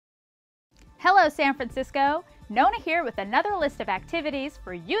Hello, San Francisco! Nona here with another list of activities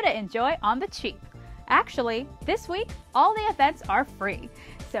for you to enjoy on the cheap. Actually, this week, all the events are free.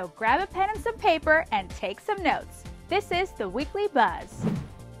 So grab a pen and some paper and take some notes. This is the Weekly Buzz.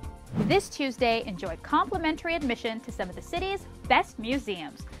 This Tuesday, enjoy complimentary admission to some of the city's best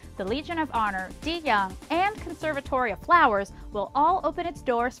museums. The Legion of Honor, De Young, and Conservatory of Flowers will all open its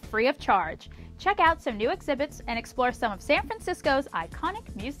doors free of charge. Check out some new exhibits and explore some of San Francisco's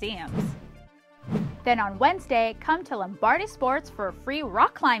iconic museums. Then on Wednesday, come to Lombardi Sports for a free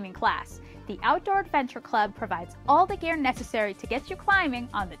rock climbing class. The Outdoor Adventure Club provides all the gear necessary to get you climbing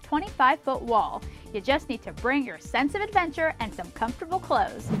on the 25-foot wall. You just need to bring your sense of adventure and some comfortable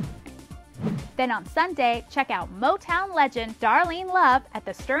clothes. Then on Sunday, check out Motown legend Darlene Love at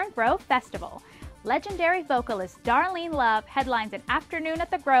the Stern Grove Festival. Legendary vocalist Darlene Love headlines an afternoon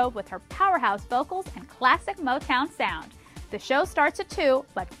at the Grove with her powerhouse vocals and classic Motown sound. The show starts at 2,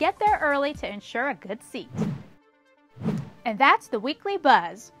 but get there early to ensure a good seat. And that's the Weekly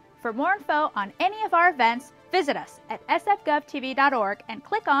Buzz. For more info on any of our events, visit us at SFGovTV.org and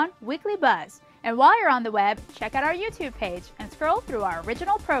click on Weekly Buzz. And while you're on the web, check out our YouTube page and scroll through our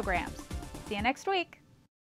original programs. See you next week.